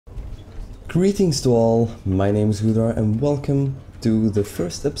Greetings to all, my name is Grudar and welcome to the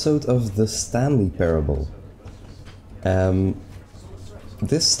first episode of the Stanley parable.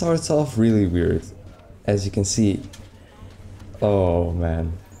 This starts off really weird, as you can see. Oh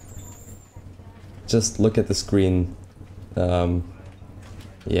man. Just look at the screen. Yeah,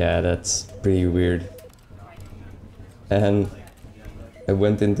 that's pretty weird. And I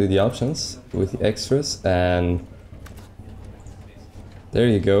went into the options with the extras and there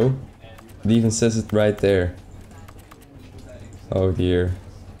you go. It even says it right there. Oh dear.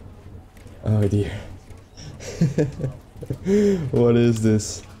 Oh dear. What is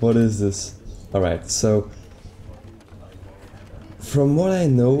this? What is this? Alright, so from what I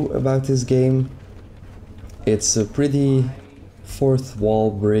know about this game, it's a pretty fourth wall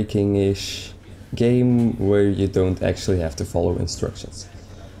breaking-ish game where you don't actually have to follow instructions.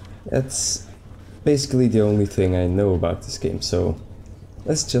 That's basically the only thing I know about this game, so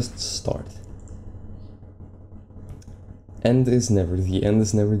let's just start. End is never, the end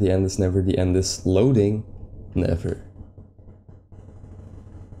is never, the end is never, the end is loading, never.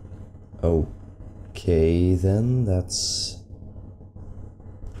 Okay then, that's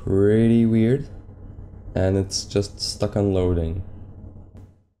pretty weird. And it's just stuck on loading.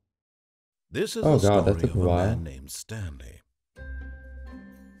 This is the story of a man named Stanley.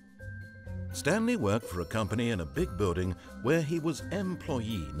 Stanley worked for a company in a big building where he was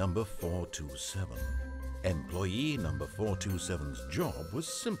employee number 427. Employee number 427's job was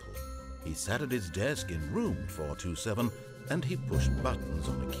simple. He sat at his desk in room 427 and he pushed buttons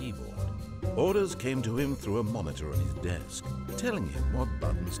on a keyboard. Orders came to him through a monitor on his desk, telling him what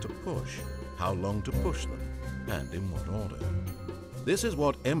buttons to push, how long to push them, and in what order. This is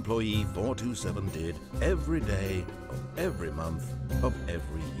what employee 427 did every day of every month of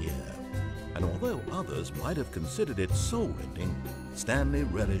every year. And although others might have considered it soul-rending, Stanley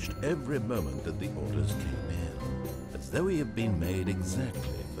relished every moment that the orders came in, as though he had been made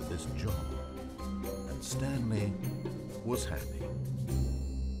exactly for this job. And Stanley was happy.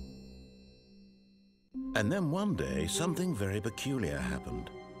 And then one day, something very peculiar happened.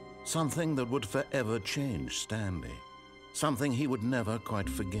 Something that would forever change Stanley. Something he would never quite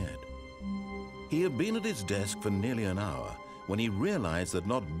forget. He had been at his desk for nearly an hour when he realized that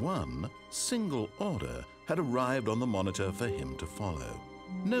not one single order had arrived on the monitor for him to follow.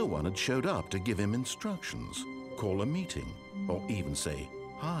 No one had showed up to give him instructions, call a meeting, or even say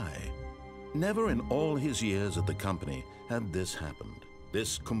hi. Never in all his years at the company had this happened,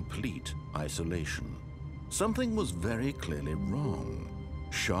 this complete isolation. Something was very clearly wrong.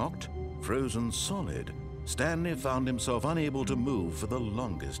 Shocked, frozen solid, Stanley found himself unable to move for the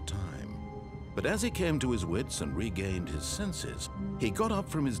longest time. But as he came to his wits and regained his senses, he got up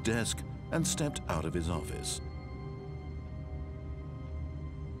from his desk and stepped out of his office.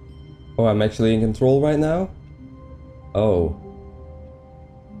 Oh, I'm actually in control right now? Oh.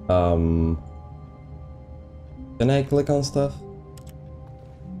 Can I click on stuff?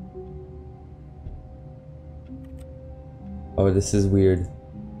 Oh, this is weird.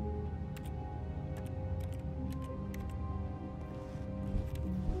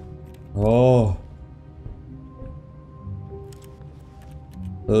 Oh.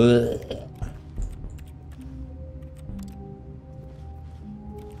 Ugh.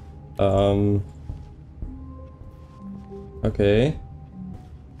 Okay.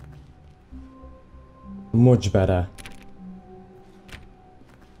 Much better.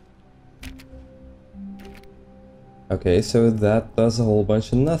 Okay, so that does a whole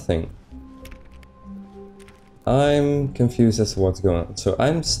bunch of nothing. I'm confused as to what's going on. So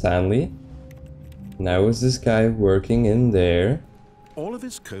I'm Stanley. Now is this guy working in there? All of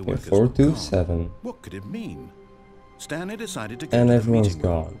his co-workers 427. What could it mean? Stanley decided to go and to everyone's the meeting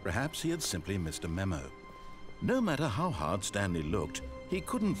room. gone. Perhaps he had simply missed a memo. No matter how hard Stanley looked, he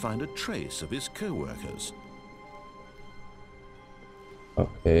couldn't find a trace of his co-workers.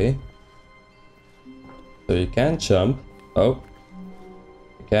 Okay. So you can jump. Oh.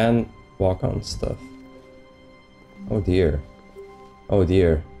 You can walk on stuff. Oh dear. Oh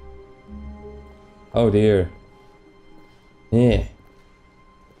dear. Oh dear. Yeah.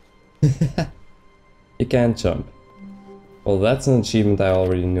 You can't jump. Well, that's an achievement I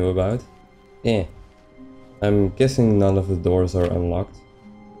already knew about. Yeah. I'm guessing none of the doors are unlocked.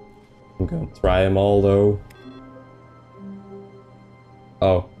 I'm gonna try them all though.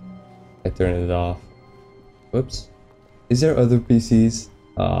 Oh. I turned it off. Whoops. Is there other PCs?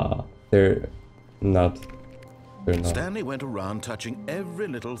 They're not. Stanley went around touching every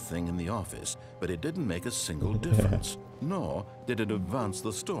little thing in the office, but it didn't make a single difference, nor did it advance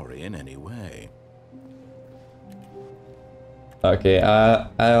the story in any way. Okay, I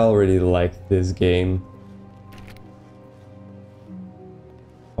already like this game.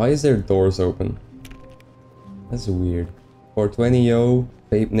 Why is there doors open? That's weird. 420 yo,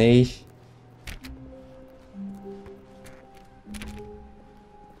 Vape Nation.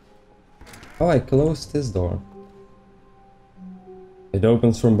 Oh, I closed this door. It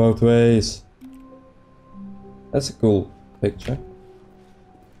opens from both ways. That's a cool picture.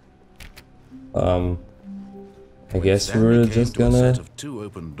 I guess we're just gonna... a set of 2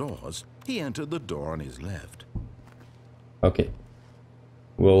 open doors, he entered the door on his left. Okay.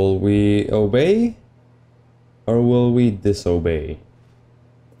 Will we obey? Or will we disobey?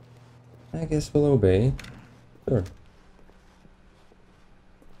 I guess we'll obey. Sure.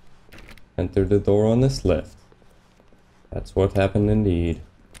 Enter the door on his left. That's what happened indeed.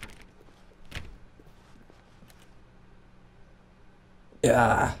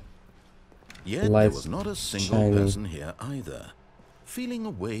 Yeah. Yet there was not a single person here either. Feeling a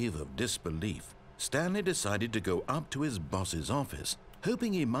wave of disbelief, Stanley decided to go up to his boss's office,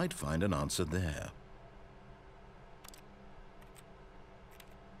 hoping he might find an answer there.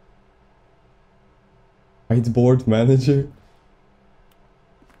 Whiteboard manager?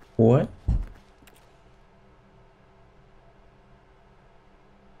 What?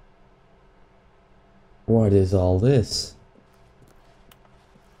 What is all this?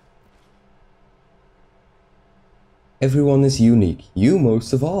 Everyone is unique, you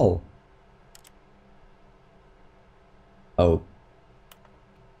most of all. Oh.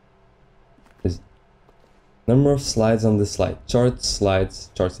 There's number of slides on this slide. Charts, slides,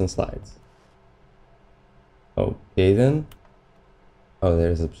 charts and slides. Okay then. Oh,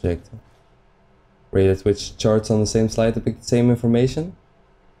 there's objective. Rate at which charts on the same slide depict the same information?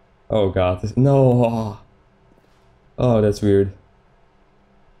 Oh god, no! Oh, that's weird.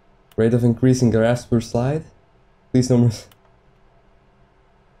 Rate of increasing graphs per slide? Please numbers.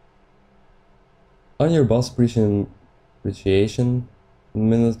 On your boss appreciation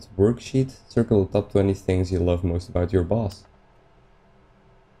minute worksheet, circle the top 20 things you love most about your boss.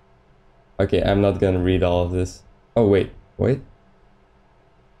 Okay, I'm not gonna read all of this. Oh, wait.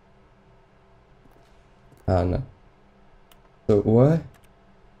 Ah, no. So, what?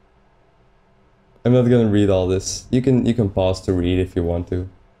 I'm not gonna read all this. You can pause to read if you want to.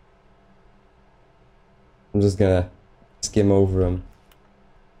 I'm just gonna skim over them.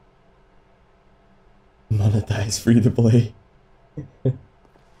 Monetize free to play.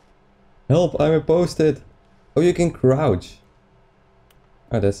 Help, I'm opposed it. Oh, you can crouch.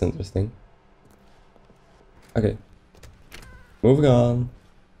 Oh, that's interesting. Okay. Moving on.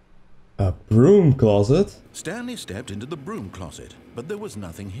 A broom closet? Stanley stepped into the broom closet, but there was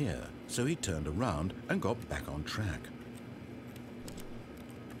nothing here, so he turned around and got back on track.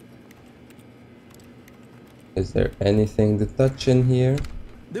 Is there anything to touch in here?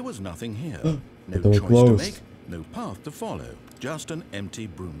 There was nothing here. The No door choice closed. to make, no path to follow, just an empty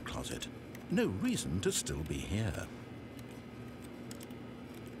broom closet. No reason to still be here.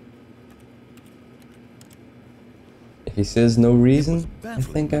 If he says no reason, I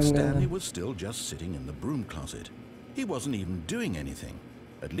Baffling think that I'm Stanley gonna... was still just sitting in the broom closet. He wasn't even doing anything.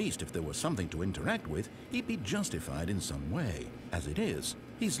 At least if there was something to interact with, he'd be justified in some way. As it is,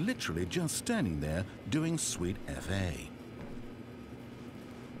 he's literally just standing there doing sweet FA.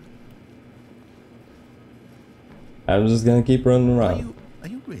 I'm just gonna keep running around. Are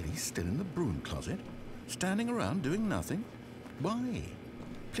you really still in the broom closet? Standing around doing nothing? Why?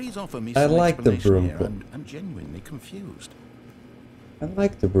 Please offer me some like the broom here. I'm genuinely confused. I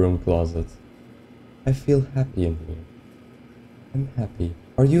like the broom closet. I feel happy in here. I'm happy.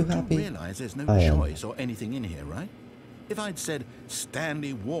 Are you happy? You realize there's no I am. choice or anything in here, right? If I'd said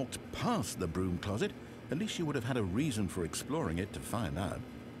Stanley walked past the broom closet, at least you would have had a reason for exploring it to find out.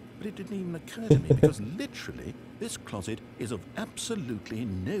 But it didn't even occur to me because literally this closet is of absolutely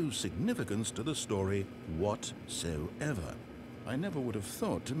no significance to the story whatsoever. I never would have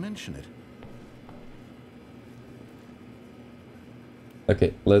thought to mention it.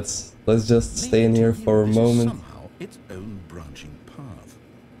 Okay, let's just stay in here for a moment. Somehow its own branching path.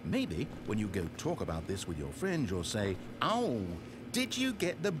 Maybe when you go talk about this with your friends, you'll say, "Oh, did you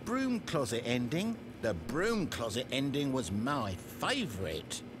get the broom closet ending? The broom closet ending was my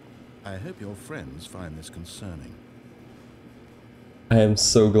favorite." I hope your friends find this concerning. I am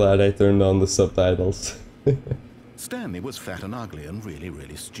so glad I turned on the subtitles. Stanley was fat and ugly and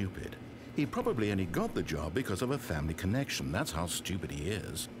really stupid. He probably only got the job because of a family connection. That's how stupid he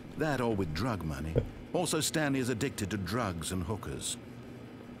is. That or with drug money. Also, Stanley is addicted to drugs and hookers.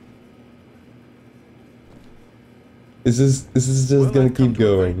 This is just Well, gonna I've come keep to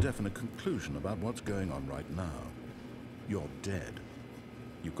a very going. definite conclusion about what's going on right now. you're dead.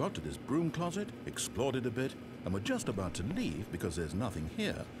 You got to this broom closet, explored it a bit, and were just about to leave because there's nothing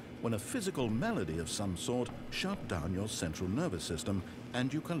here, when a physical malady of some sort shut down your central nervous system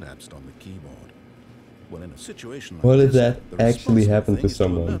and you collapsed on the keyboard. Well, in a situation like What if this, that the actually responsible happened thing to is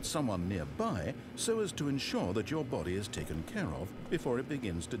someone? alert someone nearby so as to ensure that your body is taken care of before it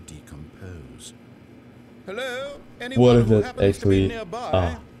begins to decompose. Hello? Anyone What if who that happens to be actually...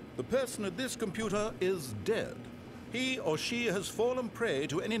 nearby? The person at this computer is dead. He or she has fallen prey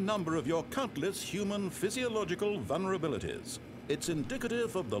to any number of your countless human physiological vulnerabilities. It's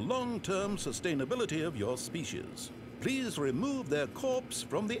indicative of the long-term sustainability of your species. Please remove their corpse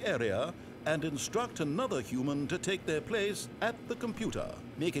from the area and instruct another human to take their place at the computer,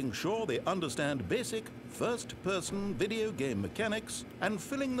 making sure they understand basic first-person video game mechanics and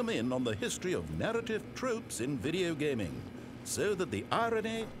filling them in on the history of narrative tropes in video gaming, so that the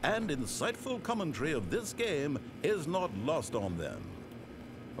irony and insightful commentary of this game is not lost on them.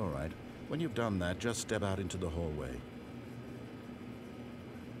 All right, when you've done that, just step out into the hallway.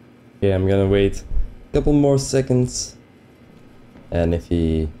 Yeah, I'm gonna wait a couple more seconds. And if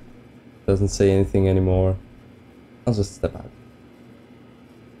he doesn't say anything anymore, I'll just step out.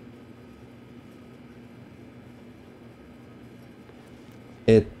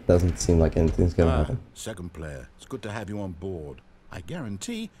 It doesn't seem like anything's gonna happen. Second player, it's good to have you on board. I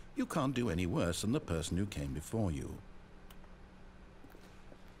guarantee you can't do any worse than the person who came before you.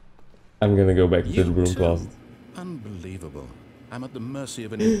 I'm gonna go back to the broom too? closet. Unbelievable. I'm at the mercy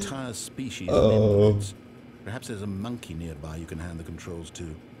of an entire species of Oh. invalids. Perhaps there's a monkey nearby you can hand the controls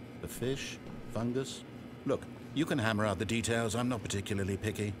to. The fish? Fungus? Look, you can hammer out the details. I'm not particularly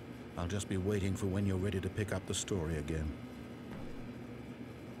picky. I'll just be waiting for when you're ready to pick up the story again.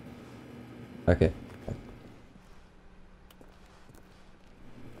 Okay.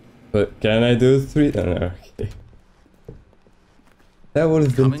 But can I do 3? No, no, okay. That would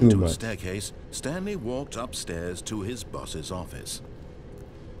have been Coming too to a much. staircase, Stanley walked upstairs to his boss's office.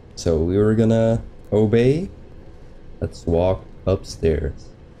 So we were gonna obey. Let's walk upstairs.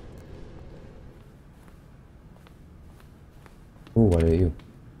 Oh, what are you?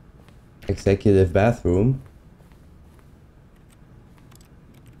 Executive bathroom.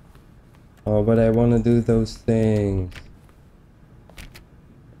 Oh, but I want to do those things.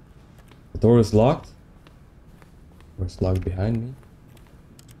 The door is locked. Or it's locked behind me.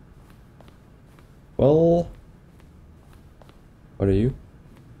 Well, what are you?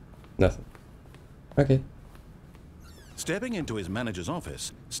 Nothing. Okay. Stepping into his manager's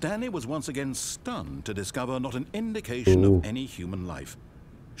office, Stanley was once again stunned to discover not an indication Ooh. of any human life.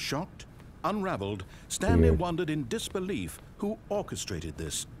 Shocked, unraveled, Stanley Weird. wondered in disbelief who orchestrated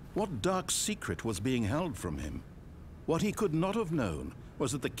this. What dark secret was being held from him? What he could not have known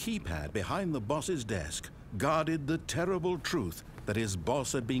was that the keypad behind the boss's desk guarded the terrible truth that his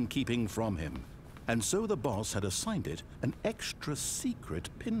boss had been keeping from him. And so the boss had assigned it an extra secret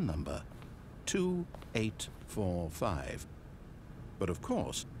PIN number, 2845. But of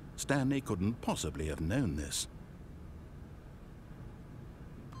course, Stanley couldn't possibly have known this.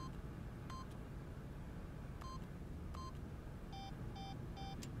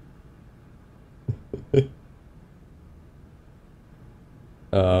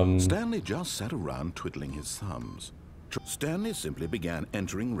 Stanley just sat around twiddling his thumbs. Stanley simply began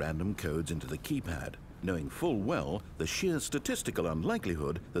entering random codes into the keypad, knowing full well the sheer statistical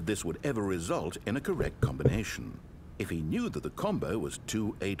unlikelihood that this would ever result in a correct combination. If he knew that the combo was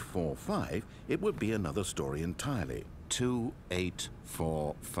 2845, it would be another story entirely.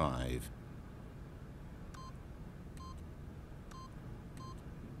 2845.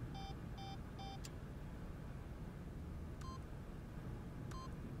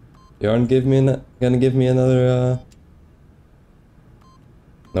 You aren't gonna give me another,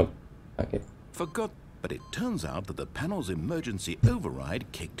 Nope. Okay. Forgot, but it turns out that the panel's emergency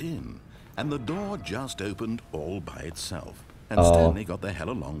override kicked in, and the door just opened all by itself. And Oh. Stanley got the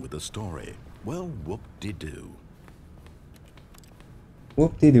hell along with the story. Well, whoop-de-doo.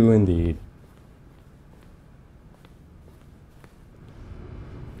 Whoop-de-doo indeed.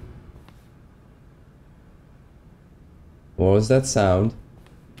 What was that sound?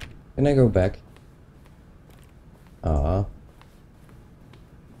 Can I go back? Ah.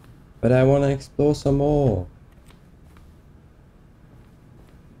 But I wanna explore some more.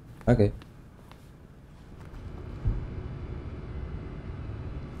 Okay.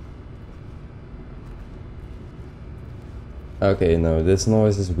 Okay, no, this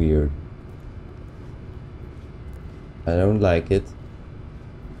noise is weird. I don't like it.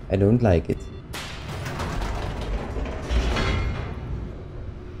 I don't like it.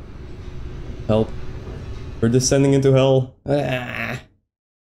 Help. We're descending into hell. Ah.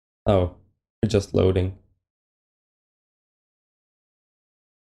 Oh, we're just loading.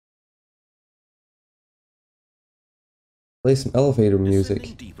 Play some elevator music.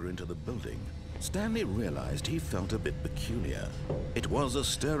 Descending deeper into the building, Stanley realized he felt a bit peculiar. It was a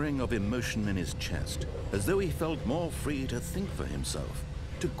stirring of emotion in his chest, as though he felt more free to think for himself,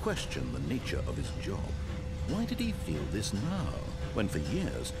 to question the nature of his job. Why did he feel this now, when for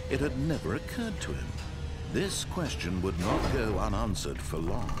years it had never occurred to him? This question would not go unanswered for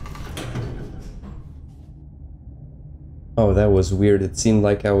long. Oh, that was weird. It seemed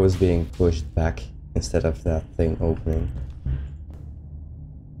like I was being pushed back instead of that thing opening.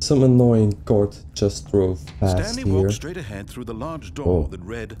 Some annoying court just drove past Stanley here. walked straight ahead through the large door that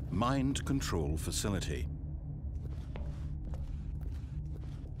read Mind Control Facility.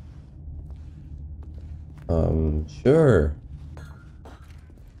 Sure.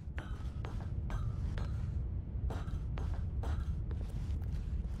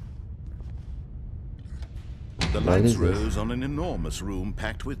 The lights rose on an enormous room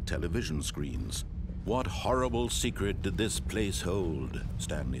packed with television screens. What horrible secret did this place hold?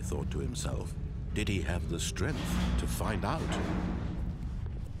 Stanley thought to himself. Did he have the strength to find out?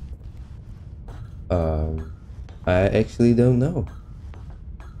 I actually don't know.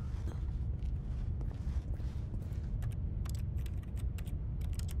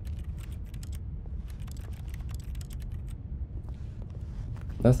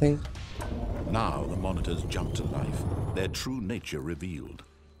 Nothing? Now the monitors jumped to life, their true nature revealed.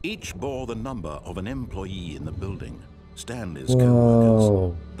 Each bore the number of an employee in the building, Stanley's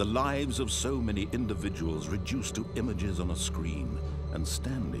co-workers. The lives of so many individuals reduced to images on a screen, and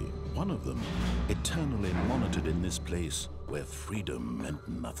Stanley, one of them, eternally monitored in this place where freedom meant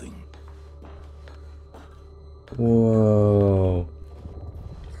nothing. Whoa.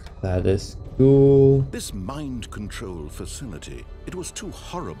 That is cool. This mind control facility, it was too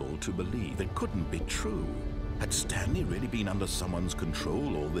horrible to believe. It couldn't be true. Had Stanley really been under someone's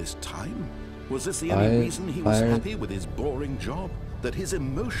control all this time? Was this the only reason he was happy with his boring job? That his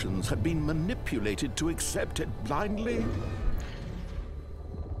emotions had been manipulated to accept it blindly?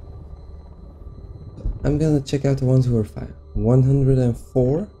 I'm gonna check out the ones who are fine.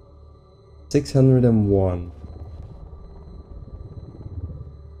 104? 601.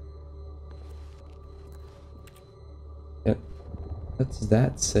 Yeah. What's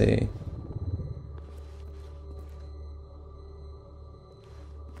that say?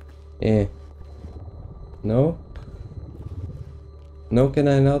 Eh. No? No, can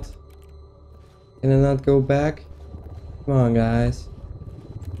I not? Can I not go back? Come on, guys.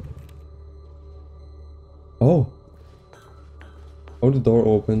 Oh. Oh, the door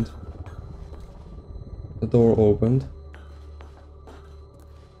opened. The door opened.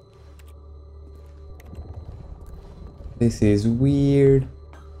 This is weird.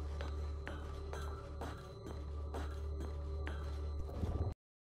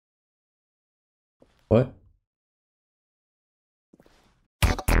 What?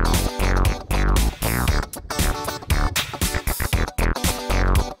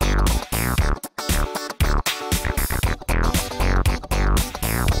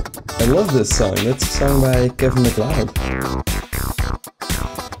 I love this song. It's a song by Kevin MacLeod.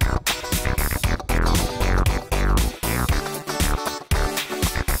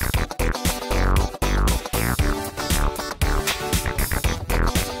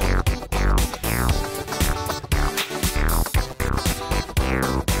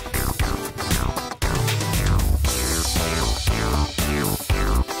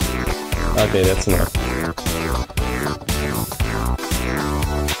 Okay, that's enough.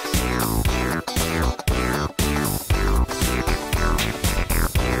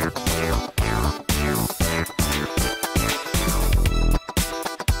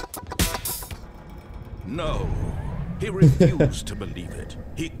 No, he refused to believe it.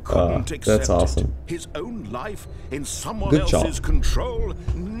 He couldn't accept that's awesome. it. His own life in someone else's control?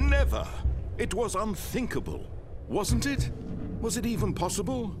 Never. It was unthinkable, wasn't it? Was it even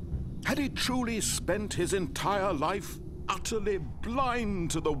possible? Had he truly spent his entire life utterly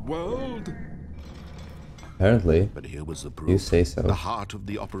blind to the world? Apparently. But here was the proof. You say so. The heart of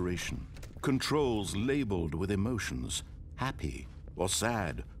the operation. Controls labeled with emotions. Happy or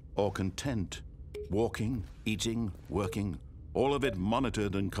sad or content. Walking, eating, working. All of it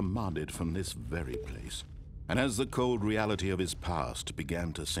monitored and commanded from this very place. And as the cold reality of his past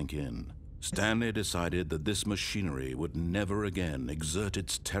began to sink in, Stanley decided that this machinery would never again exert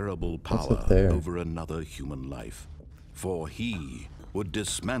its terrible power over another human life. For he would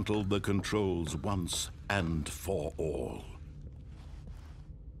dismantle the controls once and for all.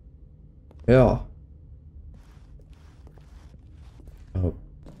 Yeah.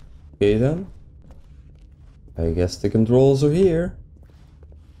 Okay then. I guess the controls are here.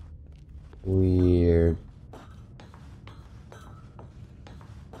 Weird.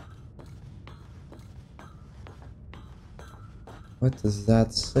 What does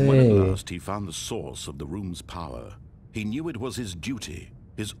that say? And when at last he found the source of the room's power, he knew it was his duty,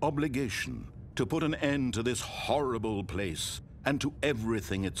 his obligation, to put an end to this horrible place and to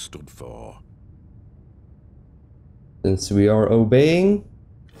everything it stood for. Since we are obeying...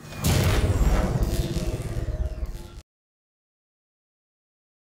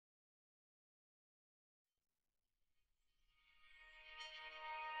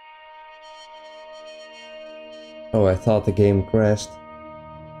 Oh, I thought the game crashed.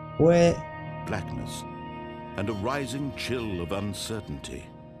 Wait. Blackness and a rising chill of uncertainty.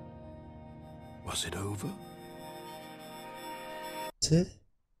 Was it over? Is it?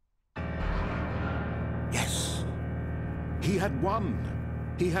 Yes. He had won.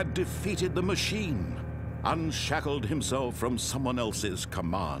 He had defeated the machine, unshackled himself from someone else's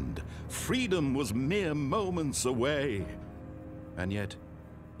command. Freedom was mere moments away. And yet,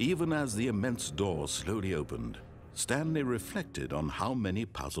 even as the immense door slowly opened, Stanley reflected on how many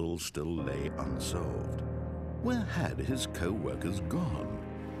puzzles still lay unsolved. Where had his co-workers gone?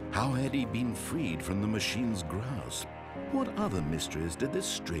 How had he been freed from the machine's grasp? What other mysteries did this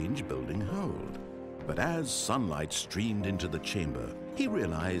strange building hold? But as sunlight streamed into the chamber, he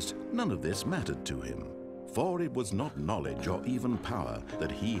realized none of this mattered to him, for it was not knowledge or even power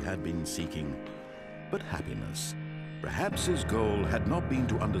that he had been seeking, but happiness. Perhaps his goal had not been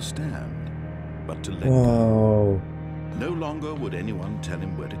to understand, but to let go. No longer would anyone tell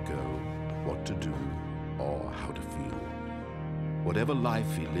him where to go, what to do, or how to feel. Whatever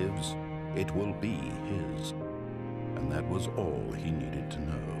life he lives, it will be his. And that was all he needed to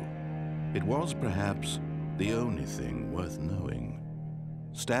know. It was perhaps the only thing worth knowing.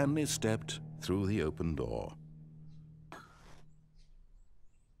 Stanley stepped through the open door.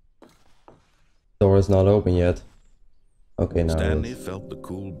 Door is not open yet. Okay, now Stanley felt the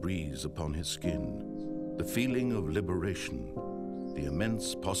cool breeze upon his skin, the feeling of liberation, the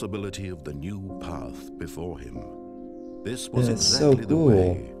immense possibility of the new path before him. This was exactly the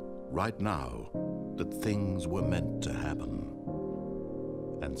way, right now, that things were meant to happen.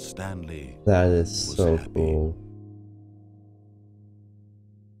 And Stanley was so happy. cool.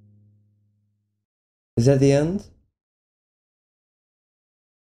 Is that the end?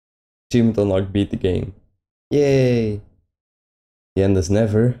 Achievement unlocked, beat the game. Yay! The end is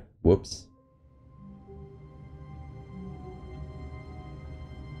never. Whoops.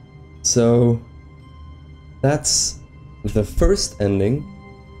 So that's the first ending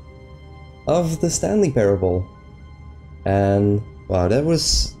of the Stanley Parable. And wow, that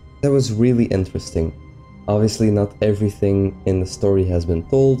was really interesting. Obviously not everything in the story has been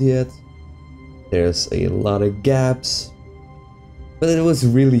told yet. There's a lot of gaps. But it was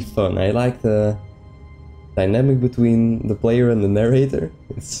really fun. I like the dynamic between the player and the narrator.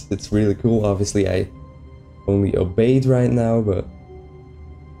 It's really cool. Obviously I only obeyed right now, but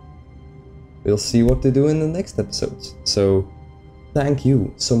we'll see what to do in the next episodes. So thank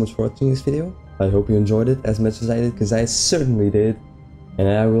you so much for watching this video. I hope you enjoyed it as much as I did, because I certainly did. And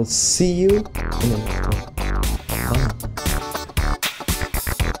I will see you in the next one. Bye.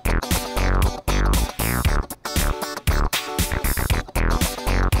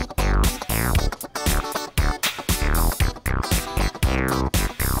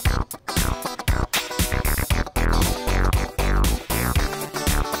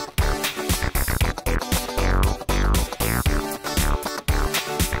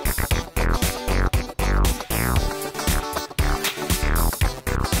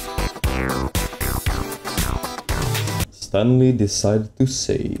 Stanley decided to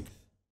save.